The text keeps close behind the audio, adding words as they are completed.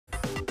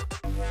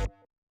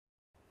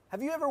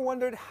Have you ever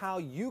wondered how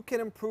you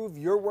can improve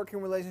your working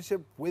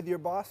relationship with your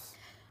boss?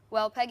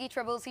 Well, Peggy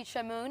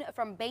Chamoun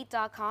from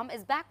Bayt.com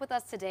is back with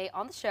us today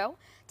on the show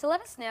to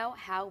let us know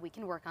how we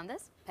can work on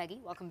this.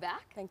 Peggy, welcome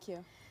back. Thank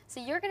you. So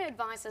you're going to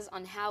advise us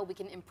on how we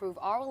can improve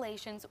our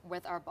relations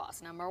with our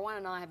boss. Now, Marwan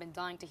and I have been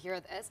dying to hear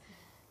this.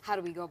 How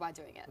do we go about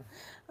doing it?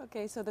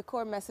 Okay, so the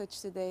core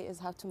message today is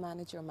how to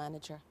manage your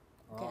manager.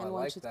 Okay, Oh, and I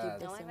one like should that. keep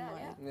this I like in that,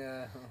 mind.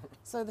 Yeah.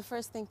 So the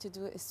first thing to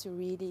do is to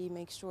really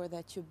make sure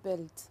that you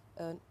build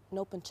an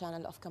open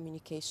channel of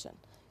communication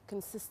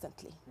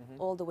consistently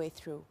all the way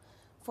through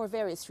for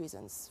various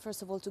reasons.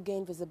 First of all, to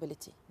gain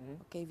visibility,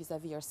 okay,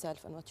 vis-a-vis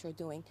yourself and what you're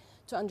doing,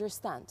 to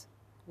understand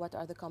what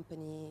are the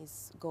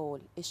company's goal,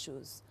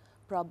 issues,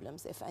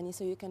 problems, if any,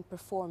 so you can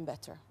perform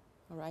better,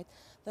 all right?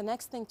 The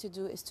next thing to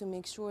do is to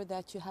make sure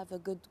that you have a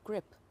good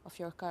grip of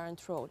your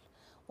current role.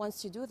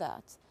 Once you do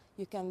that,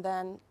 you can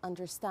then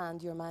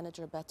understand your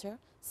manager better,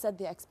 set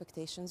the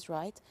expectations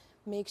right,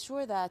 make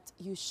sure that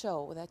you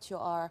show that you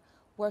are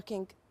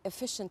working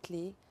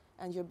efficiently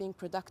and you're being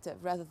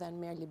productive rather than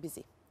merely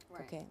busy.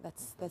 Right. Okay,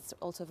 that's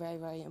also very,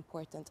 very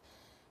important.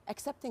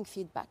 Accepting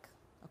feedback,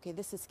 okay,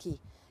 this is key.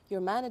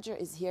 Your manager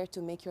is here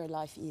to make your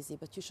life easy,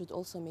 but you should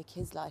also make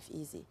his life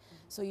easy.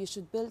 So you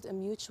should build a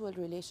mutual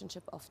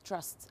relationship of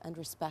trust and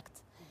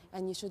respect.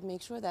 And you should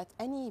make sure that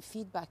any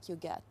feedback you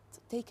get,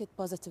 take it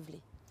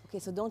positively. Okay,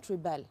 so don't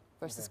rebel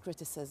versus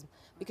criticism,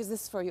 because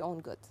this is for your own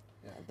good.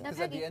 Yeah. Now, Because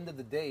at the end of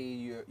the day,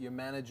 your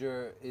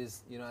manager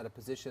is, at a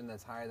position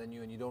that's higher than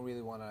you, and you don't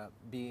really want to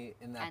be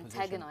in that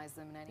position. Antagonize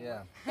them in any way.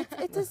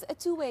 Yeah. It is a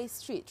two-way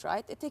street,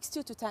 right? It takes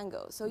two to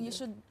tango. So you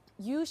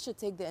should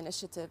take the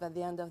initiative at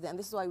the end of the, and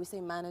this is why we say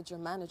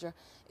manager.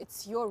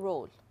 It's your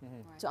role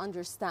to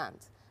understand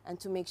and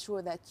to make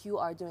sure that you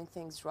are doing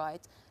things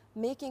right,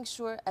 making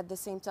sure at the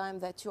same time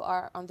that you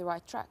are on the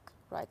right track,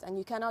 right? And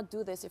you cannot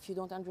do this if you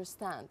don't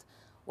understand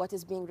what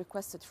is being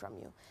requested from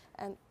you.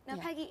 And now,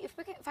 Peggy, if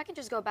I can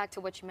just go back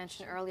to what you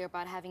mentioned earlier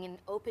about having an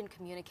open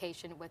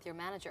communication with your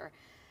manager,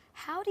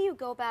 how do you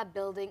go about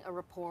building a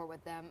rapport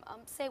with them,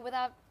 say,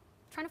 without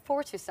trying to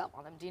force yourself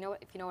on them? Do you know,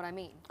 if you know what I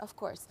mean? Of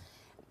course.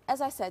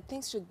 As I said,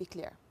 things should be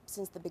clear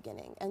since the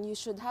beginning, and you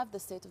should have the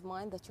state of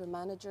mind that your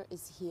manager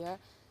is here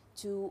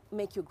to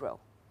make you grow,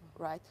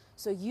 right?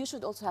 So you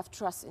should also have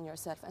trust in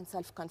yourself and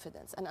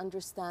self-confidence and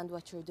understand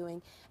what you're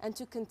doing, and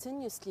to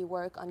continuously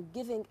work on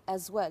giving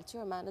as well to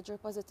your manager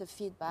positive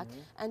feedback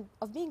and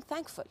of being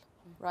thankful,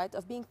 right?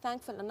 Of being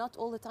thankful and not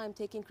all the time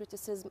taking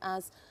criticism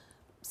as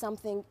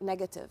something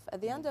negative.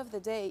 At the end of the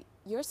day,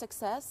 your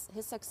success,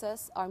 his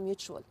success are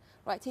mutual,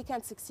 right? He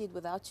can't succeed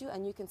without you,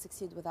 and you can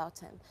succeed without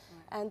him.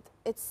 And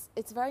it's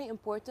very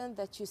important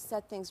that you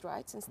set things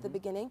right since the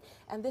beginning.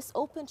 And this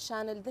open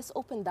channel, this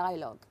open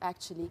dialogue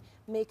actually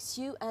makes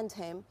you and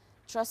him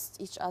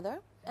trust each other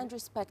and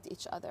respect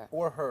each other.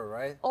 Or her,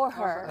 right? Or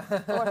her,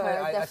 or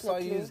her, I saw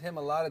definitely. you use him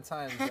a lot of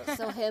times.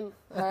 So him,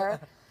 her.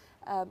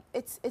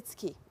 It's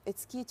key.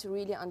 It's key to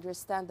really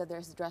understand that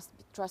there's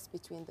trust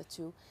between the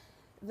two.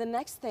 The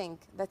next thing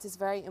that is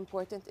very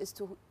important is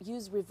to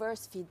use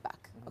reverse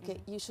feedback.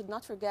 Okay, you should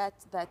not forget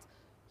that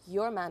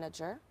your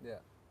manager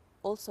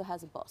also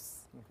has a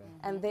boss,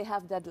 and they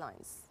have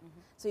deadlines.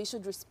 So you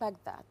should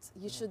respect that.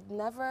 You should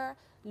never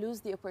lose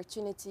the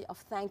opportunity of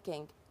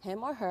thanking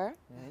him or her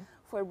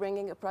for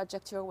bringing a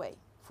project your way,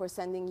 for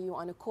sending you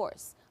on a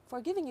course,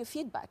 for giving you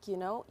feedback.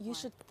 You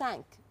should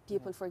thank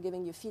people for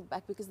giving you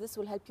feedback, because this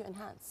will help you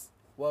enhance.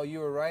 Well, you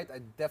were right. I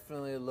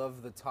definitely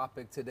love the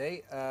topic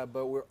today,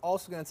 but we're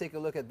also going to take a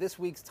look at this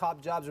week's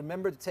top jobs.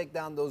 Remember to take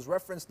down those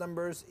reference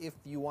numbers if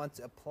you want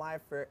to apply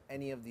for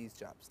any of these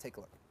jobs. Take a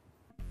look.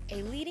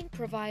 A leading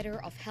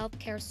provider of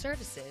healthcare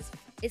services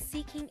is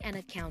seeking an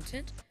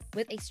accountant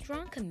with a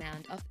strong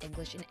command of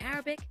English and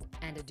Arabic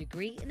and a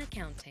degree in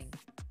accounting.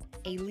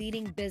 A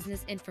leading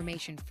business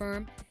information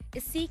firm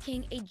is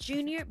seeking a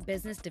junior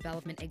business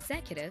development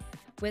executive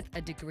with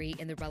a degree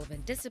in the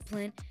relevant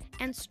discipline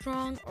and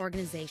strong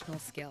organizational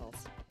skills.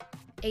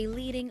 A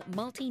leading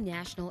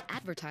multinational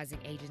advertising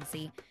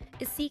agency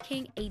is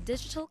seeking a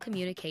digital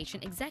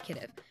communication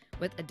executive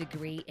with a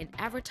degree in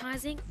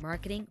advertising,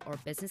 marketing, or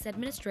business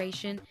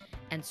administration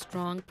and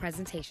strong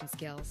presentation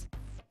skills.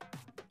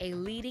 A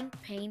leading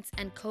paints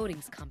and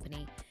coatings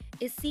company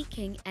is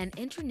seeking an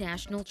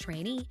international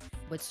trainee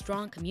with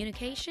strong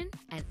communication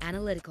and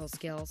analytical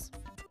skills.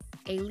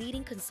 A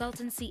leading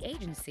consultancy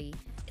agency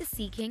is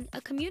seeking a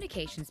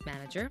communications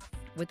manager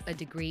with a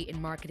degree in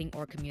marketing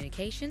or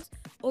communications,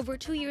 over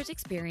 2 years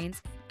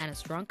experience, and a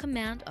strong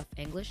command of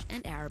English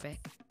and Arabic.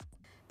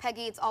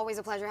 Peggy, it's always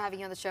a pleasure having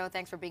you on the show.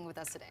 Thanks for being with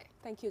us today.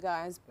 Thank you,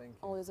 guys. Thank you.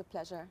 Always a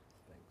pleasure.